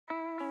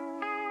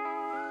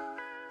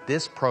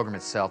This program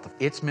itself,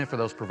 it's meant for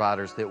those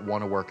providers that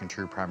want to work in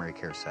true primary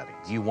care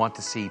settings. You want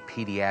to see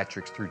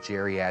pediatrics through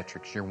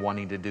geriatrics. You're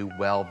wanting to do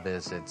well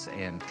visits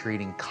and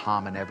treating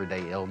common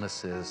everyday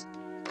illnesses.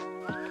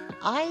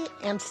 I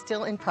am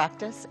still in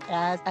practice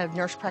as a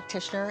nurse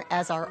practitioner,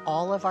 as are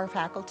all of our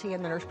faculty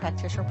in the nurse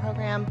practitioner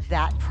program.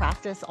 That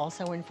practice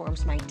also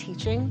informs my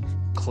teaching.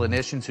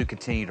 Clinicians who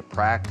continue to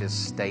practice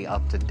stay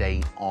up to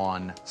date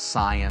on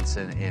science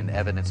and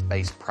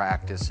evidence-based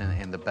practice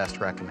and the best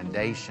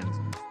recommendations.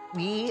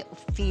 We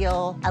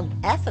feel an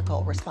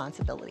ethical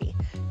responsibility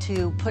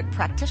to put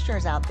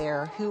practitioners out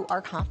there who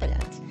are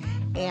competent.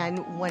 And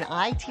when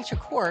I teach a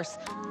course,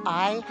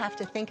 I have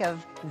to think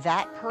of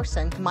that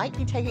person might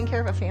be taking care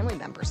of a family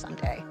member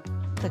someday.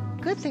 The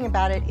good thing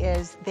about it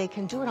is they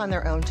can do it on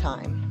their own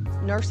time.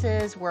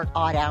 Nurses work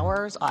odd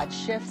hours, odd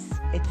shifts.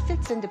 It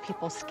fits into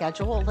people's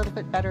schedule a little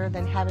bit better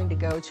than having to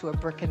go to a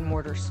brick and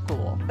mortar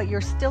school. But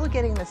you're still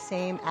getting the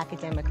same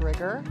academic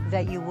rigor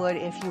that you would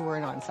if you were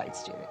an on-site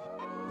student.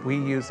 We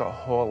use a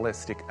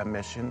holistic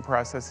admission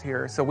process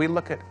here. So we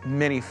look at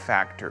many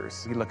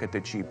factors. We look at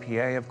the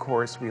GPA, of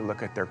course. We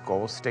look at their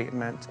goal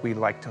statement. We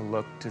like to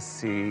look to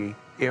see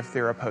if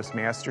they're a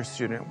postmaster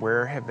student,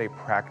 where have they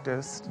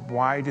practiced?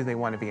 Why do they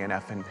want to be an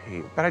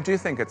FNP? But I do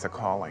think it's a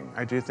calling.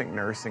 I do think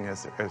nursing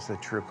is a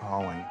true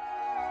calling.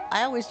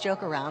 I always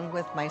joke around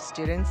with my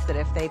students that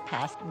if they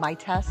pass my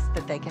tests,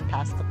 that they can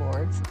pass the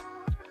boards.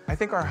 I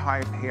think our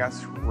high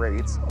pass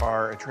rates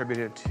are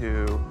attributed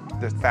to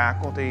the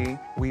faculty.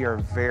 We are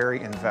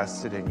very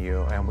invested in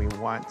you, and we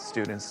want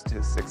students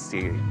to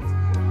succeed.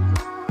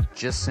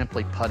 Just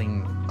simply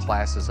putting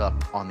classes up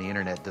on the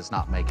internet does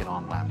not make it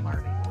online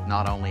learning.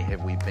 Not only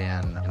have we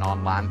been an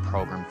online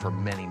program for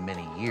many,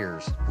 many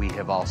years, we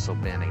have also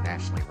been a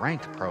nationally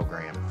ranked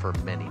program for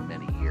many,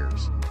 many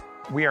years.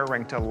 We are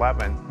ranked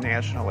 11th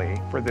nationally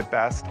for the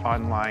best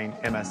online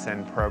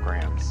MSN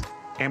programs.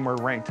 And we're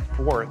ranked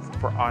 4th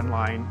for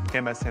online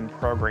MSN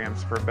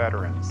programs for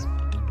veterans.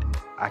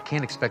 I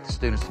can't expect the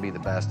students to be the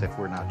best if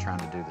we're not trying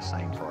to do the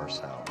same for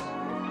ourselves.